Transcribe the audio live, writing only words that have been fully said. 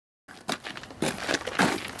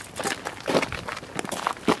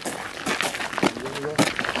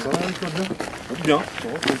Bien,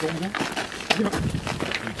 ça tourne bien. Bien.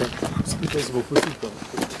 Putain, c'est quasiment possible quoi.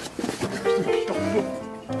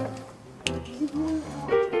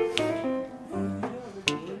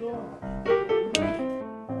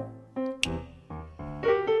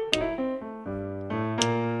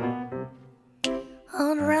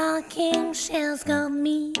 On rocking chairs got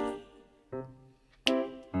me,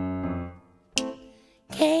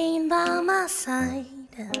 came by my side,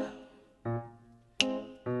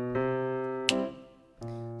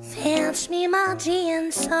 fetch me my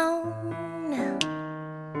gin song,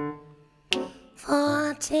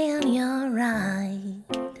 for till you're right.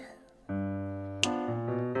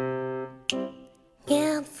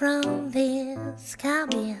 Get from this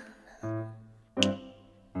cabin,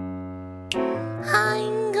 I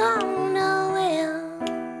ain't going nowhere.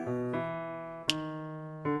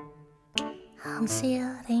 I'm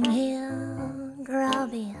sitting here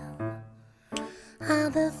grubbing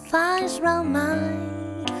at the fires round my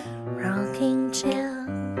rocking chair.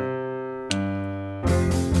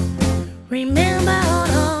 Remember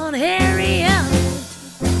on Harriet,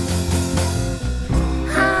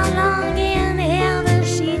 how long in heaven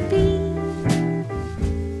she'd be.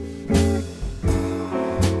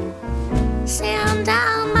 Send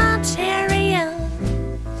down my chariot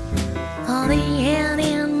for the end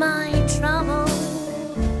in my trouble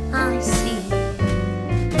I see.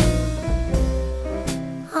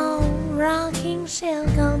 Oh, rocking shall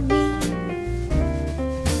go me.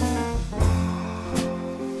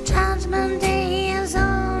 Judgment day is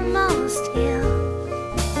almost here.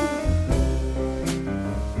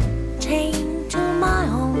 Chained to my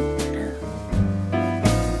old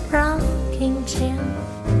rocking chair.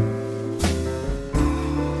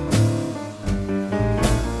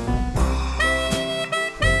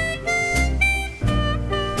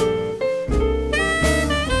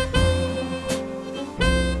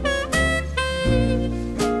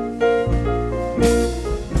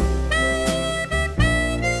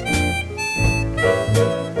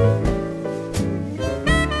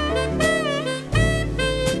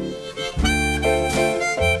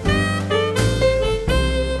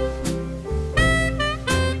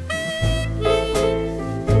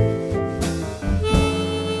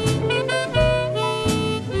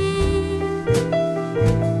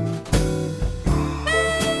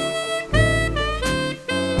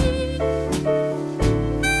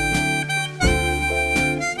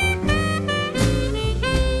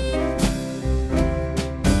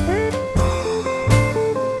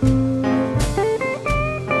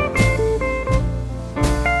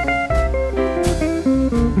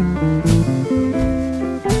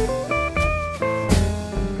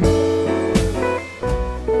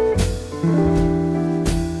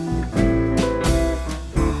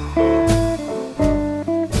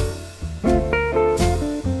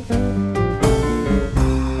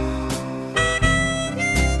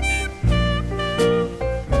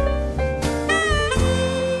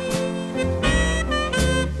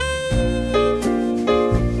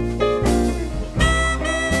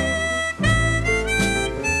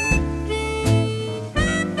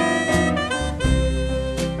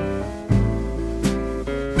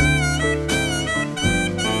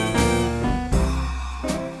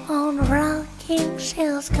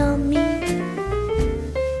 Shells come me,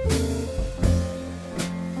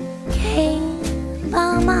 came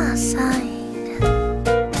by my side,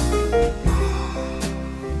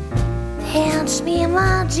 hands me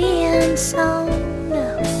my gin song,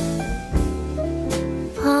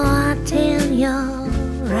 for till you're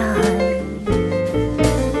right.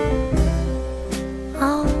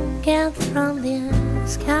 I'll get from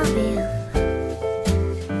this cabin,